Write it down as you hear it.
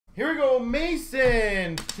Here we go,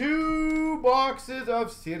 Mason. 2 boxes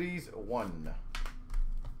of Series 1.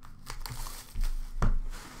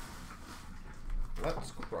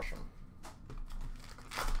 Let's crush them.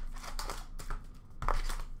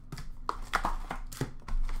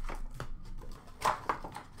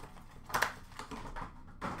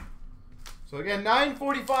 So again,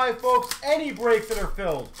 9:45, folks. Any breaks that are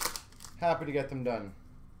filled, happy to get them done.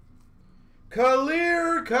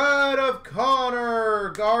 Clear cut of Connor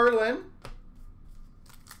Garland.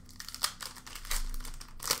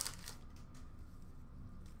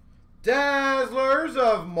 Dazzlers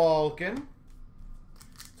of Malkin.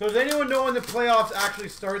 So does anyone know when the playoffs actually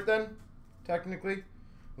start then? Technically.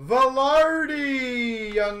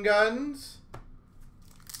 Velarde Young Guns.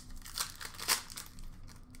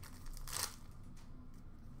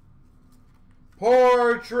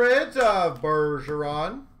 Portrait of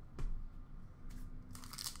Bergeron.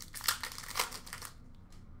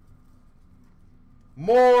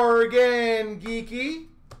 Morgan Geeky,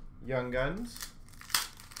 Young Guns.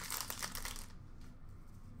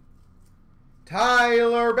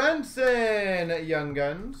 Tyler Benson, Young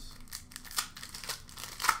Guns.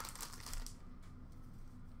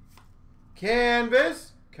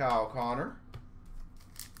 Canvas, Kyle Connor.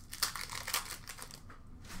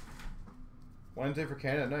 Wednesday for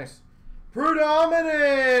Canada, nice.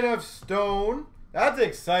 Predominant of Stone. That's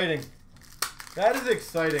exciting. That is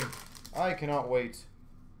exciting. I cannot wait.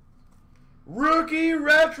 Rookie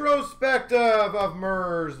retrospective of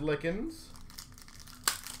Mers Lickens.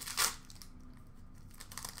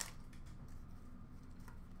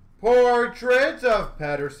 Portrait of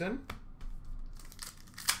Pedersen.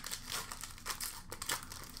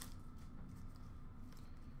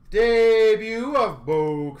 Debut of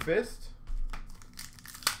Boagfist.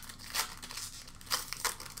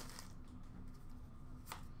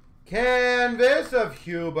 Canvas of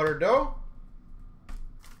Huberdeau.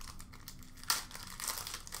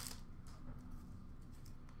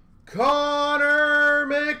 Connor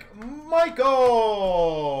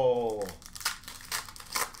McMichael.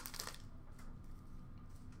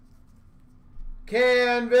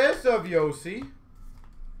 Canvas of Yossi.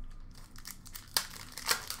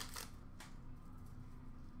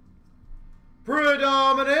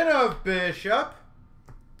 Predominant of Bishop.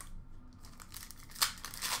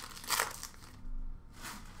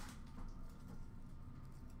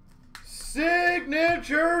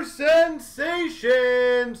 Signature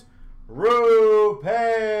Sensations, Rupe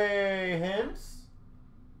Hintz.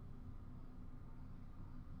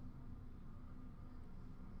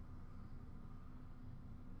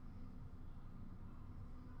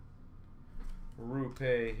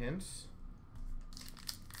 Rupe Hintz.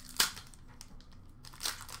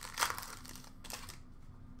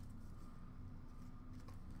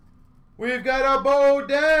 We've got a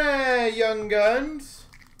Baudin Young Guns.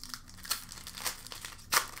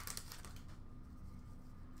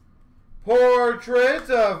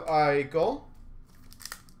 Portrait of Eichel.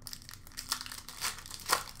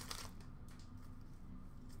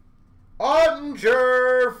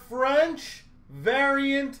 Ottinger French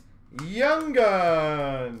variant Young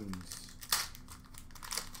Guns.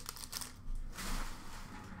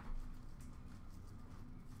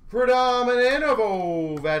 Predominant of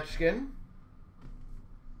Ovechkin.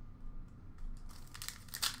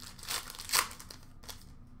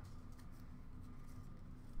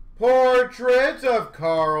 Portrait of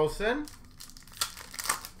Carlson.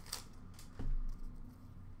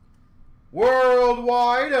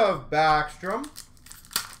 Worldwide of Backstrom.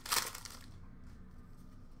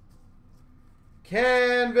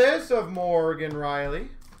 Canvas of Morgan Riley.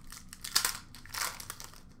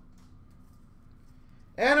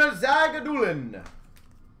 And a Zagadulin.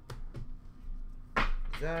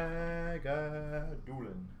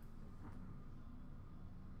 Zagadulin.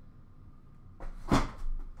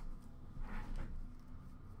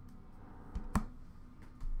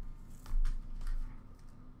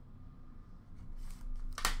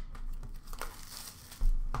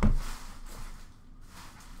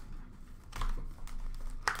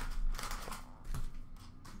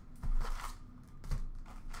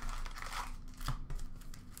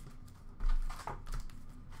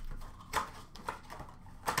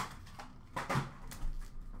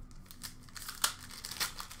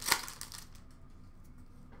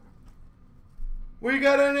 We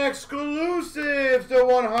got an exclusive to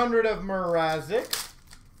 100 of Mrazek.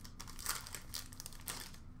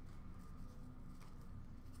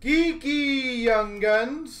 Geeky Young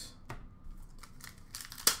Guns.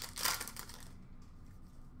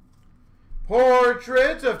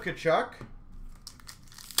 Portrait of Tkachuk.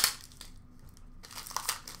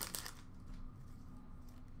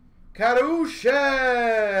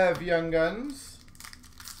 Kadushev, Young Guns.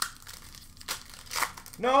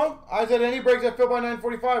 No, I said any breaks that fill by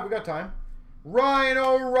 9:45. We got time. Ryan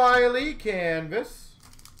O'Reilly, canvas.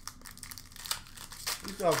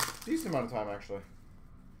 We still have a decent amount of time, actually.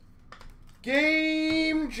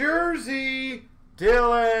 Game jersey,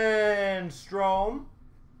 Dylan Strome,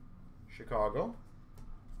 Chicago.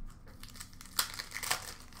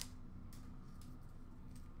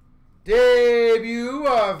 Debut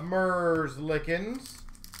of Mers Lickens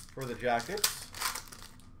for the Jackets.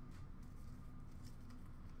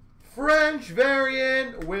 French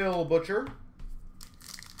variant, Will Butcher.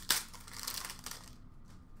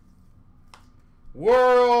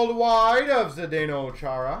 Worldwide of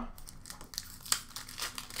CloutsnChara.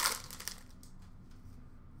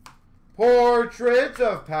 Portraits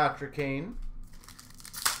of Patrick Kane.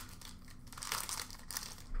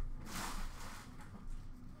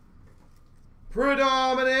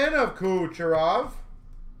 Predominant of Kucherov.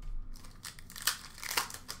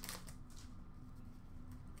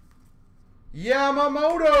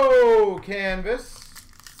 Yamamoto canvas.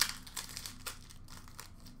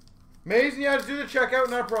 Amazing you had to do the checkout,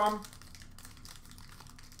 not a problem.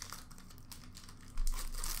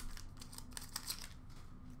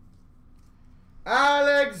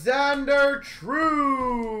 Alexander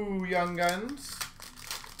True, Young Guns.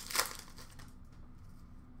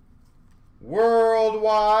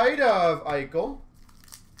 Worldwide of Eichel.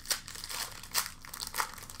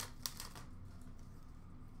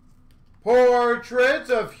 Portraits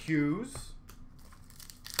of Hughes.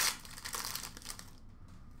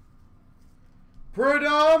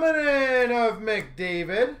 Predominant of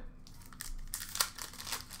McDavid.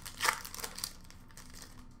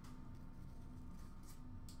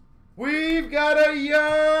 We've got a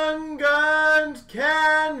Young Guns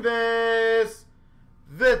canvas.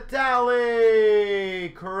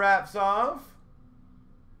 Vitaly Kravtsov.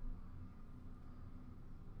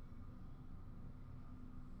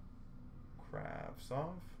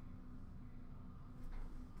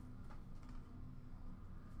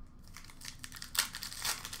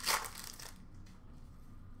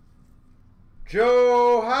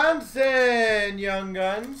 Johansson, Young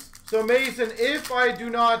Guns. So Mason, if I do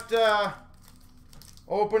not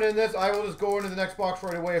open in this, I will just go into the next box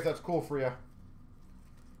right away if that's cool for you.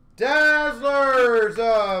 Dazzlers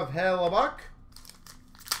of Hellebuck.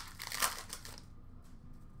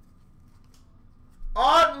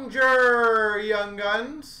 Ottinger, Young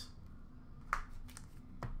Guns.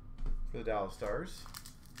 For the Dallas Stars.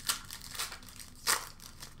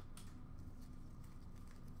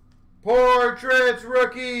 Portraits,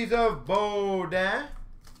 rookies of Baudin.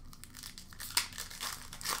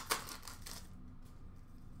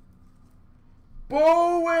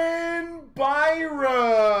 Bowen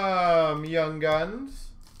Byram, Young Guns.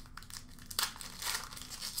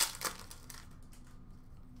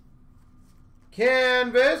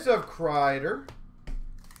 Canvas of Kreider.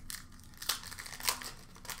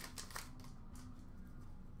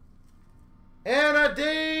 And a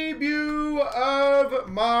debut of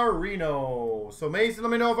Marino. So Mason,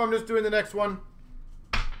 let me know if I'm just doing the next one.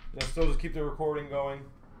 I'll still just keep the recording going.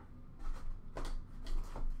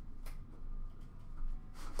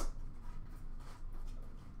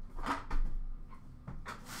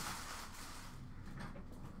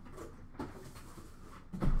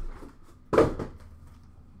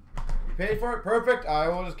 Paid for it? Perfect. I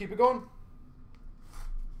will just keep it going.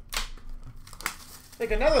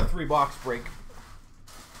 Take another 3-box break.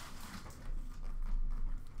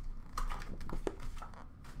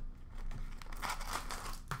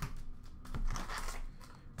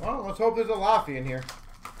 Well, let's hope there's a Laffy in here.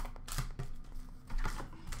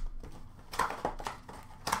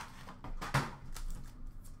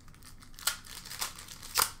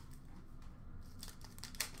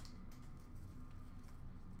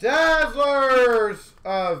 Dazzlers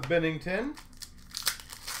of Bennington.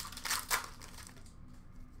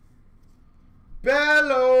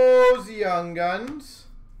 Bellows, Young Guns.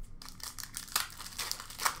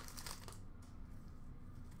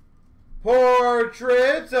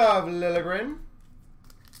 Portraits of Liljegren.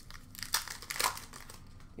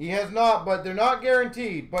 He has not, but they're not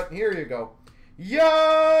guaranteed. But here you go.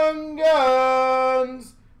 Young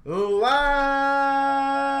Guns,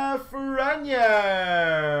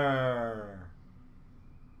 Lafreniere.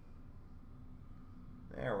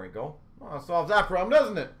 There we go. Well, that solves that problem,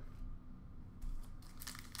 doesn't it?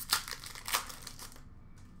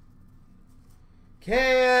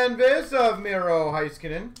 Canvas of Miro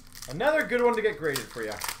Heiskanen. Another good one to get graded for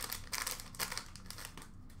you.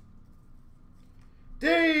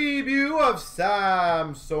 Debut of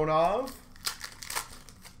Samsonov.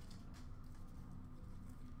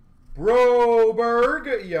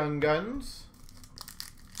 Broberg, Young Guns.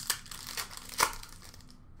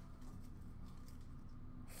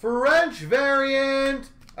 French variant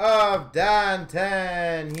of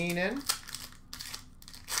Danton Heenan.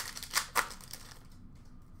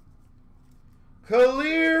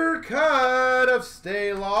 Clear cut of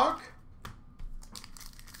Staylock.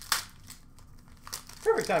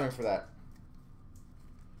 Perfect timing for that.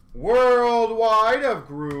 Worldwide of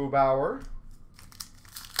Grubauer.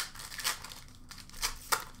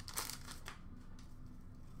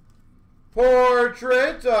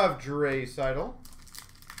 Portrait of Draisaitl.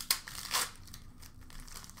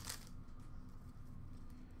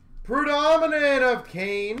 Predominant of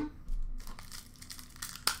Kane.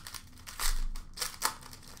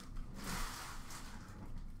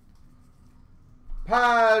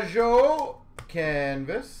 Pajot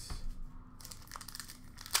canvas.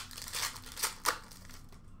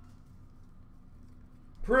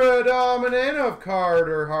 Predominant of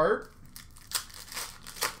Carter Hart.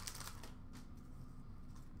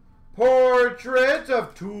 Portrait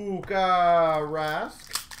of Tuukka Rask.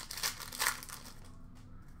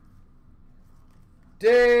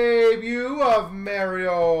 Debut of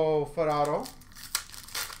Mario Ferraro.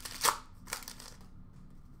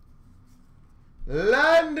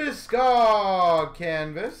 Landeskog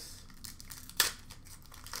canvas.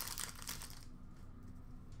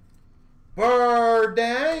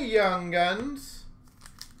 Bardin Young Guns.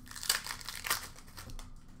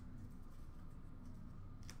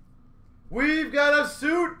 We've got a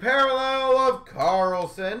suit parallel of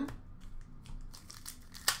Carlson.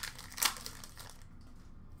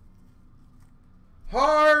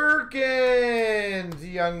 Harkins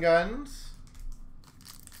Young Guns.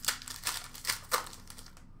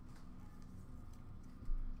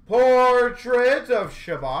 Portrait of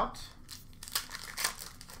Shabbat.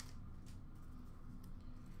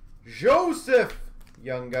 Joseph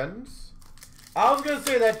Young Guns. I was going to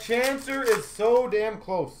say that Chancer is so damn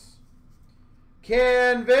close.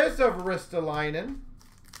 Canvas of Ristolainen.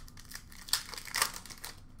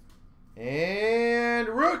 And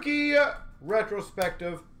rookie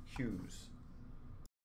retrospective Hughes.